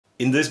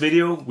In this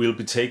video, we'll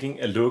be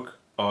taking a look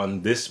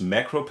on this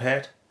macro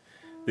pad.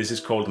 This is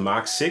called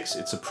Mark 6.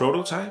 It's a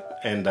prototype,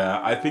 and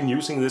I've been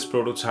using this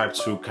prototype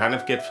to kind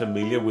of get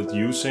familiar with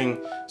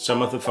using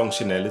some of the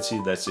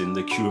functionality that's in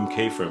the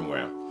QMK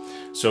firmware.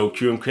 So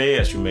QMK,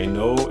 as you may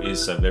know,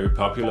 is a very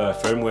popular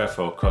firmware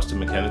for custom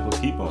mechanical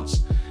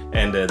keyboards,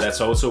 and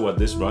that's also what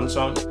this runs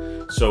on.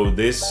 So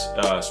this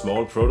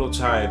small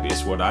prototype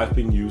is what I've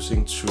been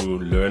using to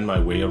learn my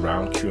way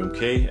around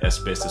QMK as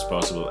best as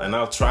possible, and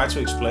I'll try to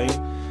explain.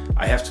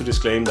 I have to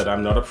disclaim that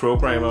I'm not a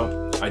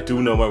programmer. I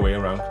do know my way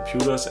around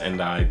computers,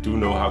 and I do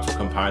know how to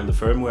compile the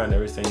firmware and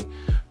everything,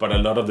 but a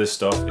lot of this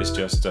stuff is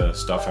just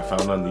stuff I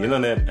found on the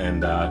internet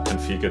and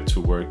configured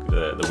to work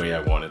the way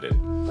I wanted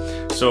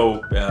it.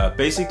 So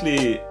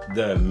basically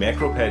the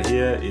macro pad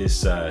here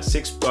is a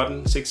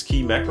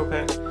 6-key macro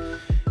pad.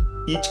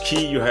 Each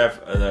key you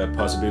have the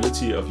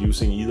possibility of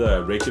using either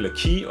a regular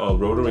key or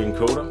rotary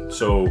encoder.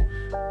 So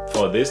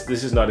for this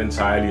is not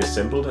entirely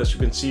assembled, as you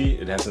can see.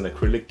 It has an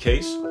acrylic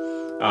case.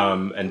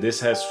 And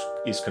this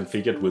is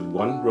configured with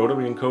one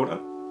rotary encoder.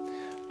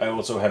 I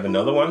also have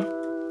another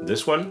one.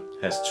 This one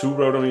has 2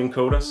 rotary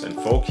encoders and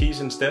 4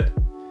 keys instead.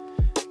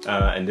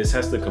 And this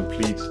has the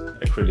complete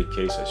acrylic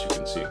case, as you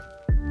can see.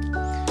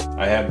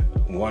 I have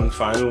one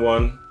final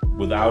one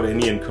without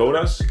any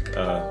encoders,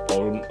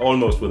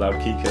 almost without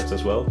keycaps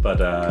as well,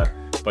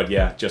 but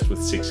yeah, just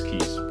with 6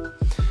 keys.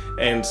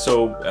 And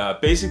so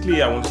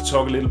basically I want to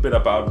talk a little bit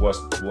about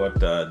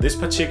what this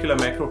particular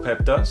macro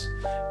pad does,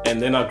 and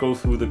then I'll go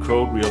through the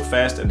code real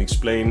fast and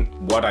explain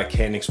what I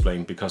can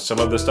explain, because some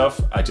of the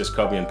stuff I just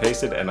copy and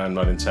pasted and I'm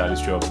not entirely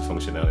sure of the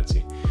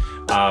functionality.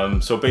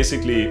 So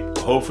basically,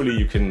 hopefully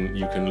you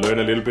can learn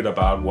a little bit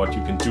about what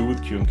you can do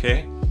with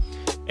QMK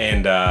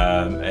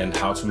and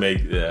how to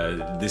make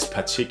this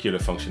particular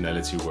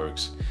functionality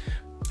works.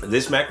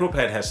 This macro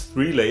pad has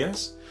 3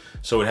 layers.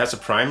 So it has a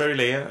primary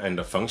layer and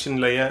a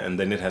function layer, and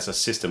then it has a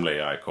system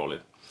layer, I call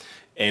it.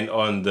 And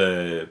on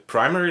the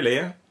primary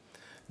layer,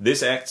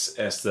 this acts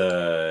as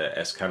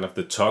kind of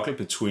the toggle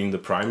between the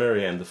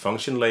primary and the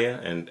function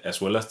layer, and as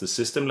well as the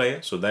system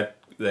layer. So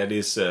that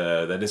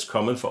is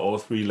common for all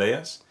 3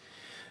 layers.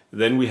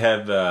 Then we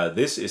have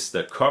this is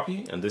the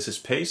copy, and this is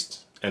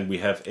paste, and we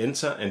have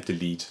enter and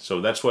delete. So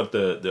that's what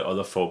the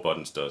other 4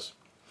 buttons does.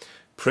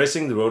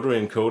 Pressing the rotary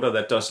encoder,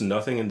 that does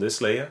nothing in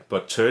this layer,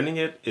 but turning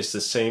it is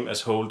the same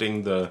as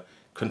holding the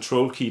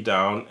control key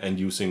down and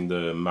using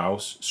the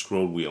mouse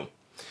scroll wheel.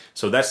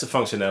 So that's the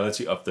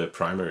functionality of the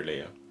primary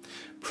layer.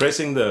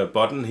 Pressing the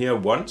button here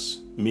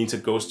once means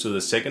it goes to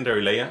the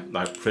secondary layer.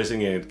 Now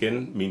pressing it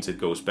again means it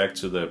goes back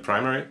to the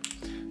primary.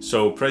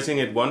 So pressing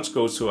it once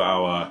goes to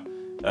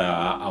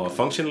our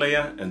function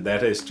layer, and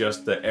that is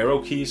just the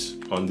arrow keys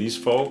on these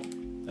 4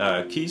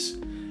 keys,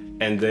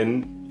 and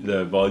then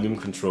the volume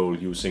control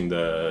using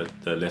the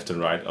left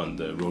and right on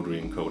the rotary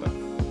encoder.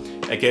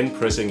 Again,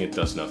 pressing it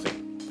does nothing.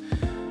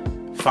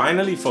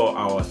 Finally, for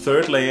our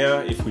 3rd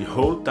layer, if we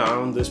hold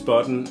down this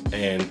button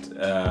and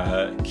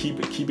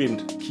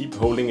keep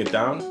holding it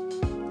down,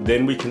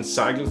 then we can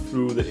cycle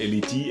through the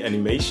LED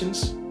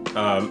animations.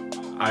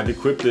 I've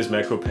equipped this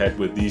macro pad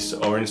with these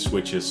orange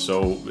switches,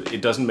 so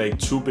it doesn't make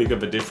too big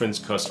of a difference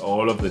because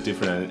all of the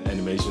different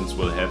animations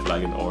will have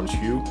like an orange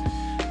hue.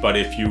 But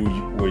if you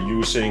were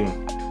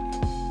using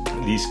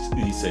these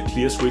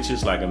clear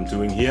switches like I'm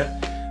doing here,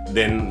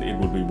 then it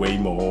would be way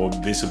more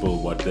visible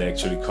what the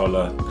actually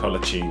color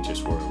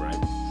changes were, right?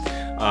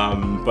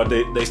 But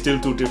they still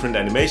do different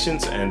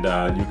animations, and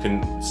you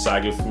can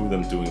cycle through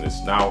them doing this.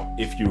 Now,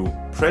 if you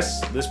press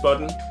this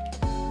button,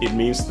 it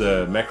means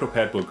the macro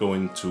pad will go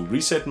into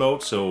reset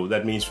mode, so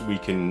that means we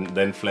can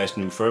then flash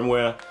new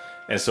firmware.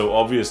 And so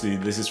obviously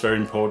this is very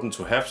important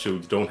to have, so you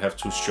don't have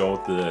to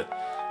short the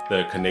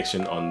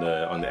connection on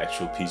the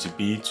actual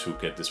PCB to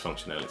get this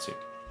functionality.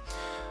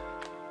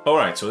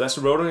 Alright, so that's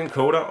the rotary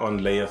encoder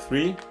on layer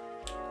 3.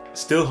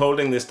 Still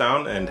holding this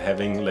down and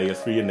having layer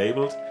 3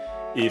 enabled.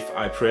 If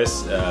I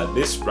press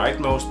this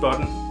rightmost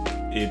button,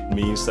 it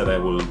means that I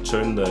will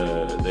turn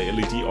the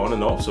LED on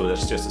and off, so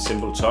that's just a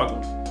simple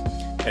toggle.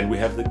 And we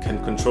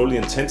can control the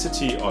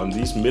intensity on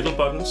these middle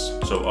buttons,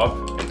 so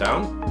up and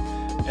down.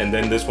 And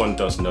then this one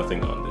does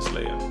nothing on this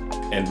layer.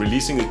 And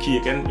releasing the key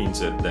again means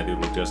that it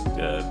will just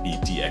be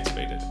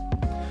deactivated.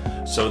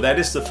 So that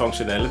is the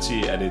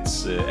functionality at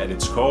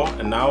its core,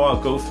 and now I'll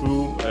go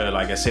through,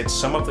 like I said,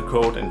 some of the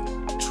code and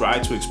try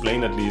to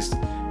explain at least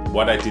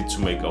what I did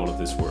to make all of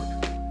this work.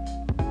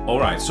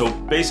 Alright, so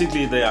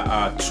basically there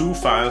are 2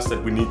 files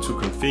that we need to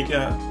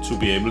configure to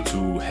be able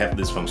to have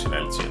this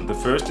functionality. And the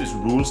first is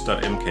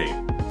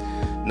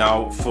rules.mk.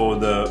 Now for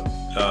the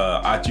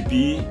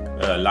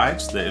RGB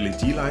lights, the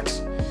LED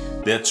lights,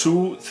 there are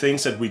 2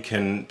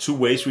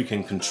 ways we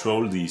can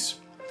control these.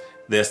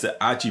 There's the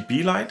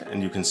RGB light,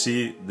 and you can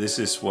see this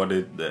is what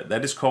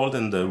that is called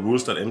in the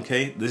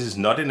rules.mk. This is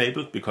not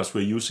enabled because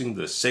we're using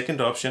the second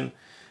option,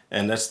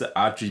 and that's the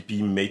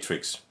RGB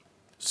matrix.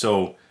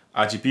 So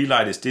RGB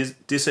light is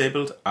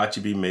disabled,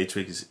 RGB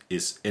matrix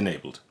is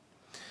enabled.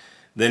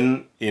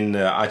 Then in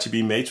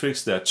RGB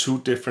matrix, there are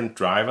 2 different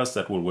drivers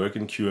that will work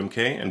in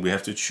QMK, and we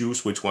have to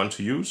choose which one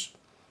to use.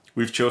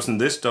 We've chosen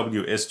this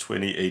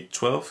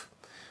WS2812.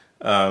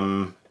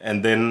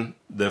 And then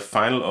the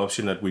final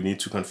option that we need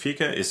to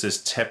configure is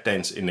this tap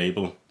dance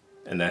enable,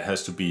 and that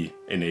has to be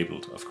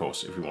enabled, of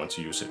course, if we want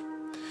to use it.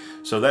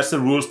 So that's the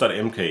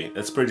rules.mk.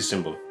 That's pretty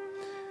simple.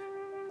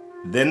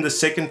 Then the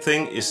second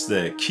thing is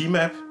the key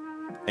map,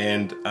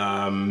 and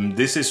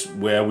this is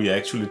where we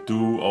actually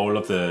do all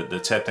of the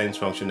tap dance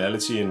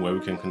functionality, and where we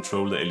can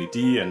control the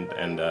LED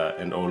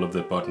and all of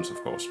the buttons,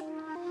 of course.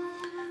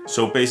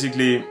 So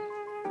basically,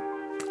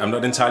 I'm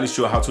not entirely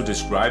sure how to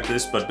describe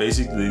this, but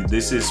basically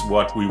this is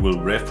what we will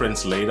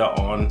reference later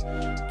on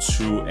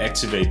to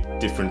activate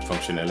different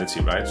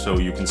functionality, right? So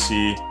you can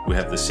see we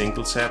have the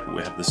single tap,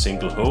 we have the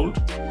single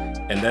hold,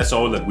 and that's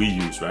all that we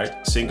use, right?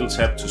 Single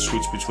tap to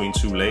switch between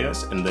 2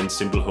 layers, and then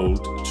simple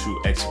hold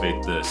to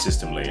activate the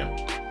system layer.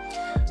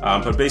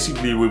 But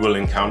basically we will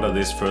encounter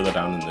this further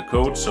down in the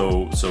code,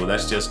 so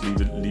that's just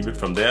leave it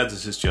from there.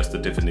 This is just the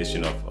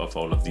definition of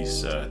all of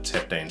these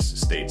tap dance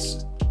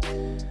states.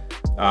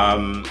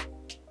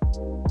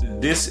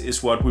 This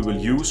is what we will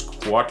use,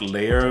 quad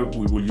layer.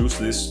 We will use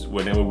this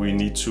whenever we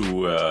need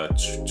to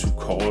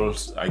call,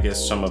 I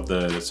guess, some of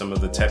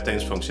the tap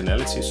dance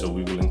functionality. So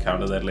we will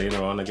encounter that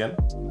later on again.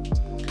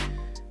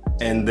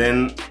 And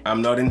then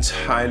I'm not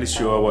entirely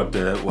sure what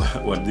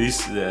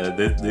this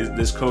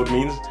code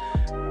means.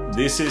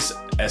 This is,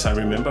 as I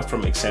remember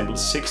from example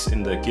 6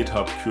 in the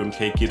GitHub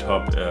QMK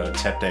GitHub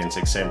tap dance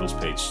examples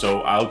page.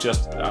 So I'll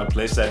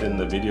place that in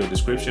the video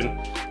description,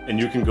 and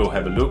you can go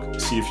have a look,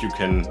 see if you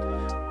can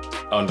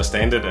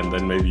understand it, and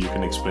then maybe you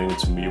can explain it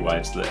to me why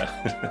it's there.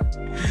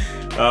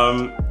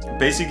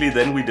 Basically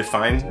then we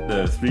define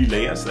the 3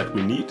 layers that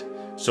we need.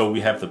 So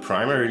we have the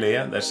primary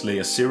layer, that's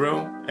layer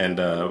 0, and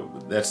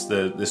that's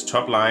this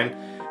top line.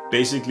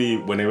 Basically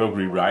whenever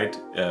we write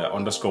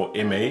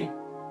 _MA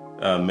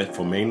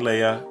for main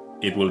layer,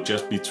 it will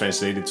just be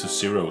translated to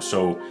 0.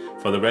 So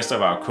for the rest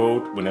of our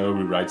code, whenever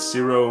we write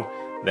 0,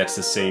 that's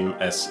the same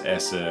as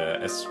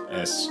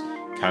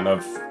kind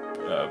of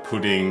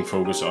putting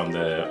focus on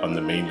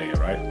the main layer,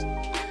 right?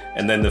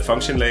 And then the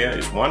function layer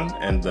is 1,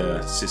 and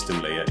the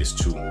system layer is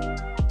 2.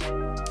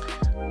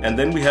 And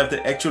then we have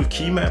the actual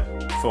key map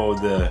for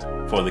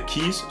the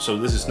keys. So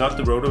this is not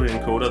the rotary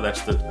encoder,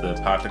 that's the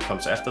part that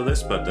comes after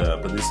this, but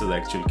this is the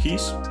actual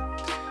keys.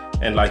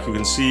 And like you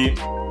can see,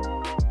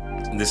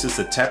 this is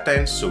the tap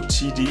dance, so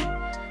TD,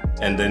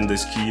 and then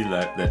this key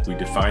that we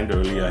defined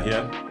earlier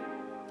here.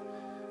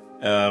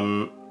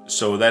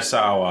 So that's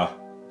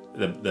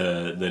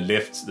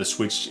the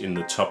switch in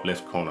the top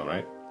left corner,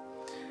 right?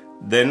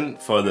 Then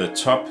for the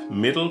top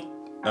middle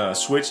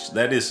switch,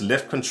 that is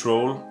left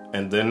control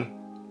and then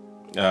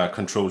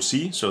control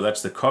C, so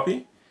that's the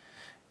copy.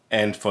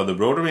 And for the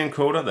rotary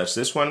encoder, that's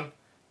this one,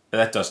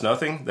 that does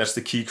nothing. That's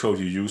the key code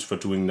you use for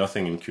doing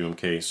nothing in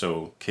QMK,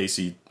 so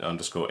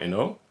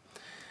KC_NO.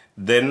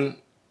 Then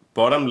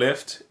bottom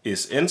left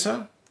is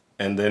enter,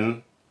 and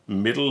then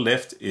middle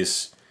left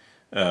is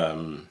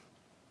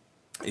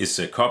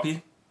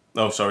copy.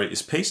 Oh, sorry,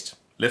 is paste,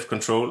 left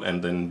control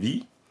and then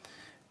V,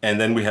 and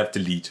then we have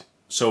delete.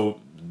 So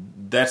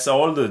that's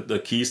all the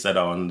keys that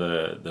are on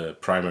the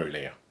primary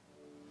layer.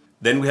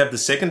 Then we have the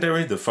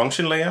secondary, the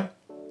function layer,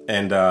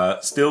 and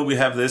still we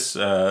have this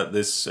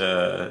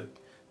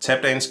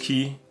tap dance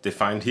key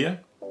defined here,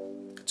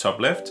 top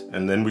left,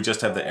 and then we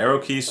just have the arrow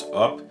keys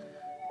up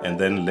and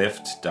then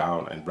left,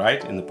 down and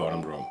right in the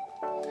bottom row.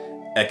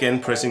 Again,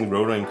 pressing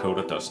rotary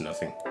encoder does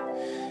nothing.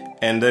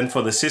 And then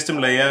for the system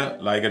layer,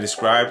 like I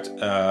described,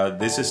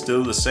 this is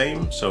still the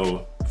same.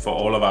 So for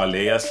all of our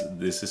layers,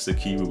 this is the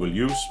key we will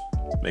use.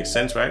 Makes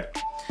sense, right?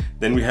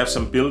 Then we have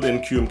some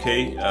built-in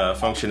QMK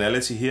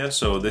functionality here.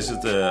 So this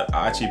is the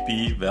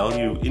RGB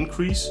value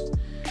increase.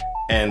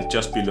 And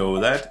just below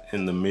that,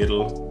 in the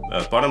middle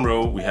bottom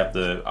row, we have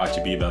the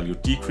RGB value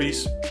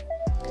decrease.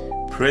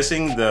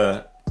 Pressing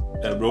the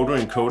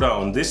rotary encoder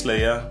on this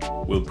layer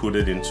will put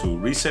it into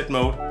reset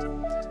mode.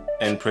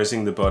 And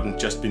pressing the button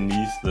just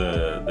beneath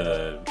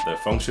the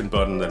function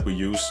button that we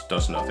use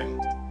does nothing.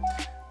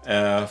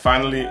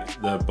 Finally,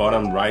 the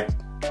bottom right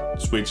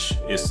switch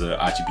is the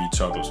RGB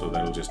toggle, so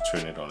that'll just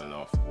turn it on and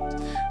off.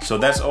 So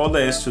that's all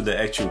there is to the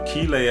actual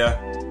key layer,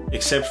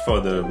 except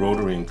for the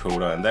rotary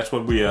encoder, and that's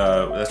what we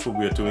are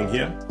doing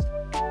here.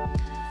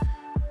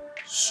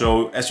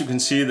 So as you can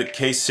see, the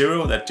case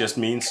 0, that just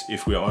means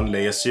if we are on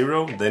layer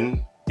 0,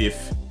 then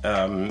if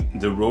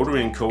the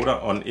rotary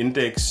encoder on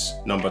index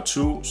number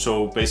 2,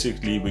 so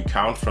basically we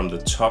count from the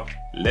top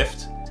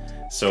left.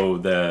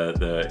 So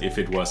if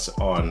it was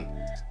on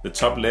the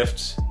top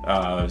left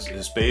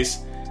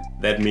space,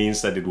 that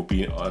means that it will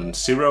be on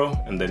 0,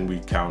 and then we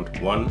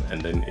count 1,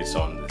 and then it's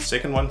on the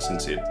second one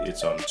since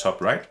it's on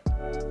top right.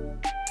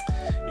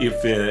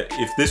 If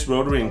this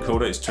rotary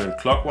encoder is turned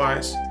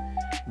clockwise,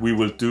 we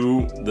will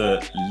do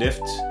the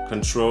left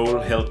control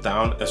held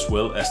down as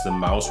well as the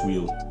mouse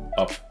wheel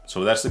up.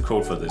 So that's the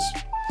code for this.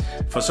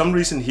 For some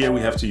reason here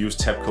we have to use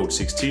tab code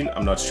 16.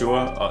 I'm not sure.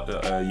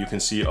 You can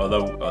see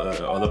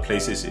other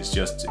places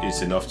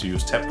it's enough to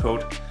use tab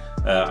code.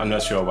 I'm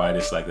not sure why it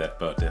is like that,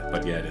 but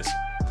yeah, it is.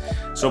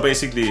 So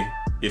basically,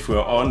 if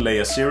we're on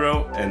layer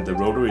 0 and the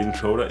rotary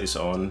encoder is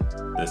on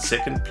the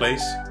second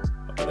place,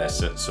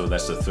 so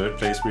that's the third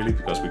place really,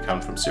 because we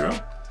count from 0,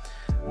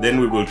 then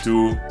we will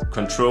do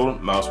control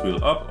mouse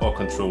wheel up or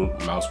control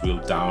mouse wheel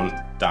down,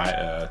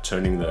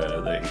 turning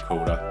the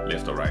encoder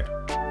left or right.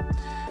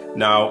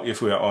 Now,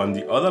 if we are on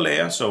the other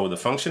layer, so the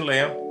function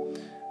layer,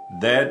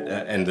 that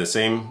and the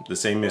same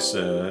is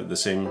the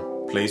same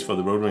place for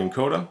the rotary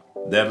encoder.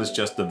 That is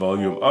just the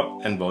volume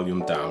up and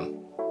volume down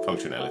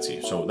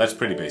functionality. So that's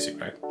pretty basic,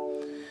 right?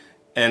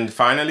 And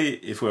finally,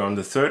 if we're on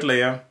the third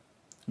layer,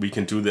 we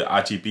can do the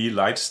RGB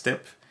light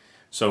step.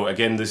 So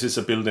again, this is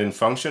a built-in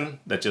function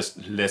that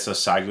just lets us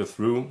cycle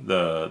through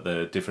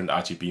the different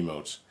RGB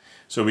modes.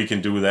 So we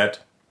can do that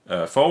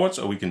forwards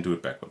or we can do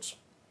it backwards.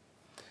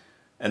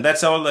 And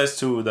that's all there is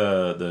to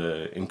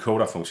the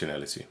encoder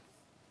functionality.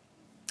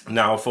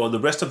 Now for the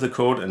rest of the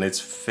code, and it's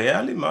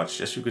fairly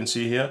much, as you can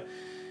see here,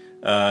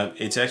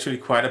 it's actually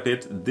quite a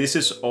bit. This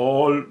is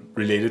all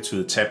related to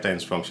the tap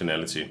dance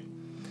functionality.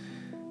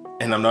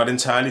 And I'm not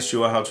entirely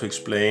sure how to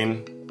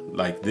explain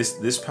like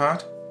this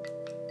part,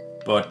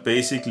 but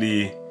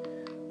basically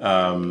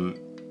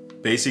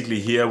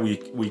here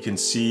we can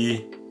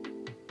see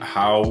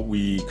how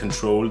we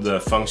control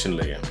the function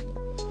layer.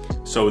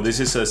 So this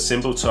is a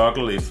simple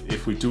toggle.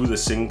 If we do the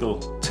single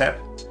tap,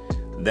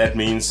 that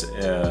means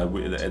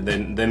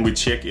then we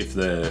check if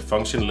the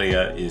function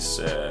layer is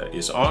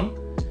on,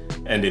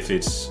 and if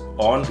it's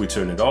on, we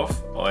turn it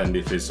off, and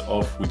if it's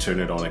off, we turn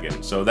it on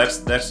again. So that's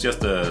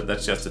just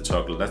a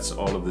toggle. That's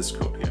all of this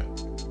code here.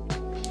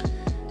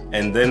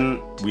 And then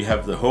we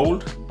have the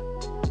hold.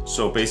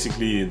 So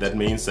basically that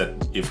means that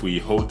if we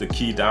hold the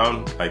key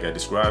down, like I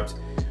described,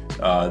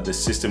 the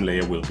system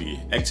layer will be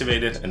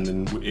activated, and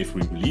then if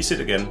we release it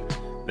again,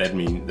 that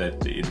means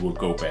that it will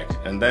go back.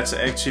 And that's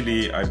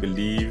actually, I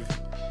believe,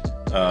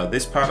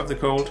 this part of the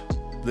code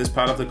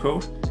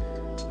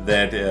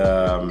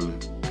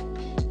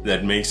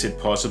that makes it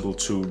possible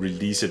to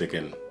release it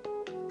again.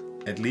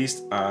 At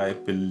least I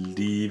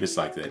believe it's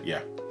like that,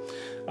 yeah.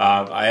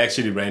 I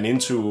actually ran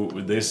into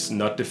this,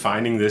 not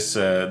defining this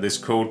this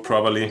code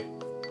properly,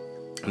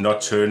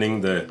 not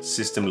turning the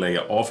system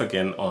layer off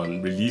again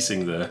on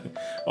releasing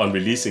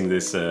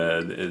this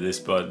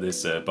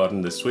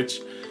button, the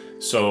switch.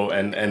 So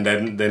and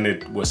then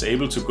it was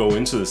able to go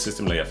into the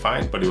system layer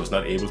fine, but it was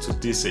not able to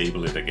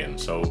disable it again.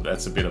 So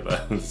that's a bit of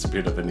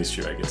an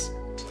issue, I guess.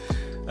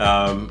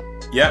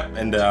 Yeah,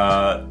 and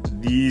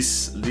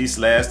these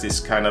last is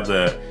kind of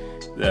the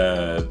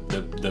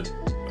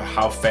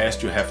how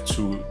fast you have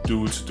to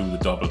do the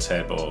double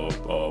tap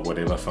or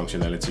whatever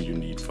functionality you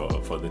need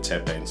for the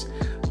tap dance.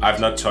 I've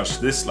not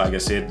touched this, like I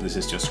said, this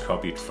is just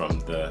copied from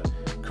the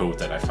code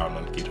that I found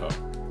on GitHub.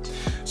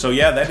 So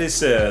yeah, that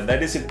is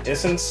in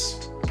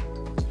essence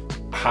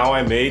how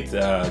I made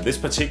this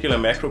particular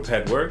macro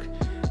pad work.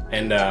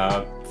 And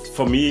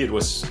for me, it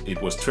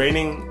was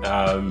training.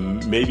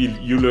 Maybe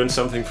you learned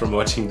something from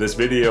watching this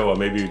video, or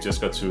maybe you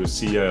just got to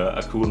see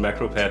a cool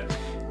macro pad.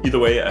 Either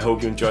way, I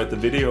hope you enjoyed the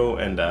video,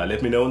 and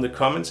let me know in the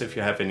comments if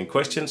you have any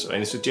questions or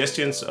any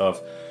suggestions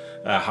of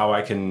how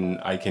I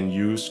can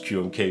use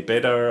QMK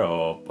better,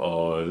 or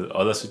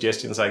other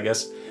suggestions, I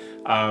guess.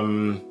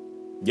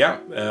 Yeah,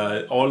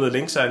 all the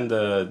links are in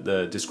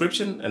the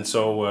description, and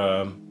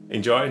so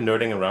enjoy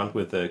nerding around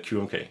with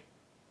QMK.